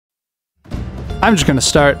I'm just gonna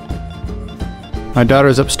start. My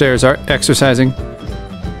daughter's upstairs exercising.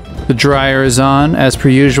 The dryer is on, as per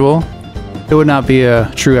usual. It would not be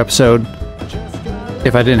a true episode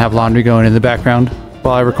if I didn't have laundry going in the background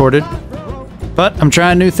while I recorded. But I'm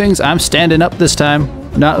trying new things. I'm standing up this time.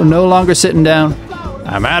 No longer sitting down.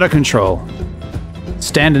 I'm out of control.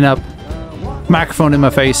 Standing up. Microphone in my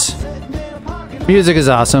face. Music is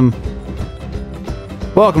awesome.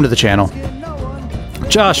 Welcome to the channel.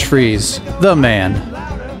 Josh Freese, the man.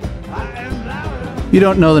 You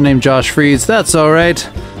don't know the name Josh Freese, that's alright.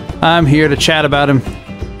 I'm here to chat about him.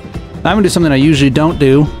 I'm gonna do something I usually don't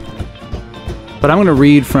do, but I'm gonna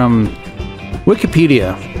read from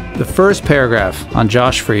Wikipedia, the first paragraph on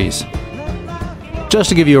Josh Freese, just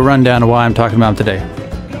to give you a rundown of why I'm talking about him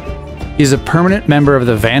today. He's a permanent member of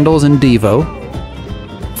the Vandals and Devo.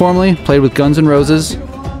 Formerly played with Guns N' Roses,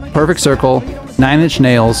 Perfect Circle, Nine Inch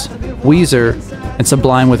Nails, Weezer, and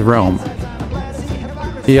Sublime with Rome.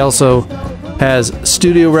 He also has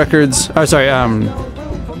studio records. He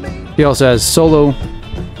also has solo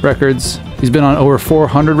records. He's been on over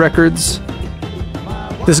 400 records.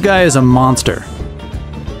 This guy is a monster.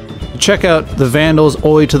 Check out the Vandals,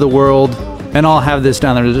 Oi to the World, and I'll have this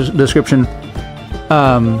down in the description.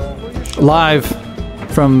 Live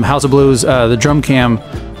from House of Blues, the drum cam.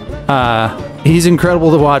 He's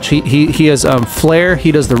incredible to watch. He has flair.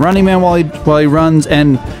 He does the Running Man while he runs,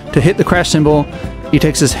 and to hit the crash cymbal, he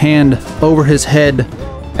takes his hand over his head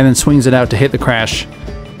and then swings it out to hit the crash.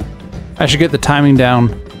 I should get the timing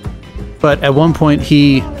down, but at one point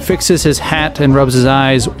he fixes his hat and rubs his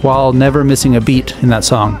eyes while never missing a beat in that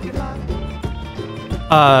song.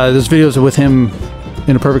 There's videos with him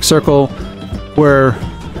in a Perfect Circle where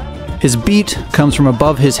his beat comes from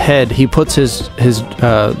above his head. He puts the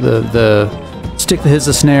stick that hits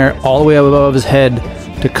the snare all the way up above his head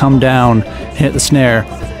to come down and hit the snare.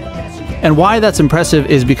 And why that's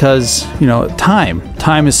impressive is because, you know, time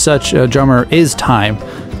is such, a drummer is time.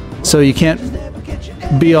 So you can't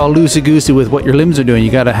be all loosey-goosey with what your limbs are doing.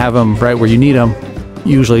 You got to have them right where you need them,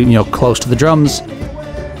 usually, you know, close to the drums.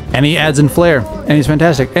 And he adds in flair, and he's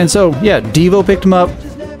fantastic. And so, yeah, Devo picked him up. I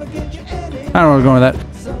don't know where we're going with that.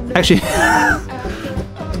 Actually,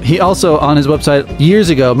 he also, on his website, years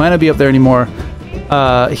ago, might not be up there anymore,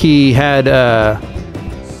 he had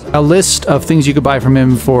a list of things you could buy from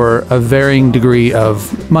him for a varying degree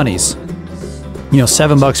of monies. You know,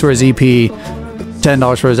 $7 for his EP,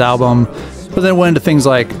 $10 for his album, but then it went into things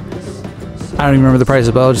like, I don't even remember the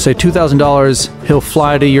prices, but I'll just say $2,000, he'll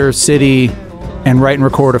fly to your city and write and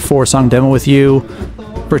record a 4-song demo with you.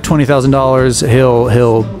 For $20,000,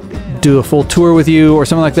 he'll do a full tour with you or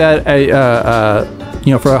something like that.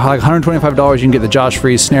 You know, for like $125 you can get the Josh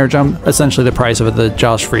Freese snare drum, essentially the price of the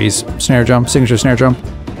Josh Freese snare drum, signature snare drum.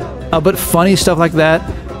 But funny stuff like that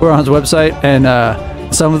were on his website, and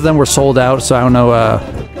some of them were sold out, so I don't know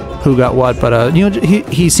who got what, but you know,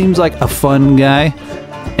 he seems like a fun guy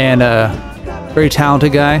and a very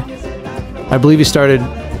talented guy. I believe he started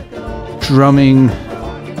drumming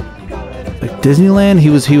like Disneyland. He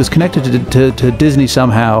was connected to Disney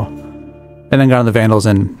somehow, and then got on the Vandals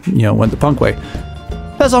and, you know, went the punk way.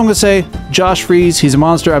 That's all I'm gonna say. Josh Freese, he's a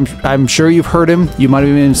monster. I'm sure you've heard him. You might have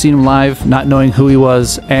even seen him live, not knowing who he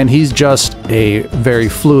was, and he's just a very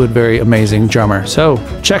fluid, very amazing drummer. So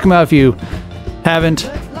check him out if you haven't.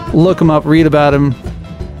 Look him up, read about him.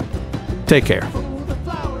 Take care.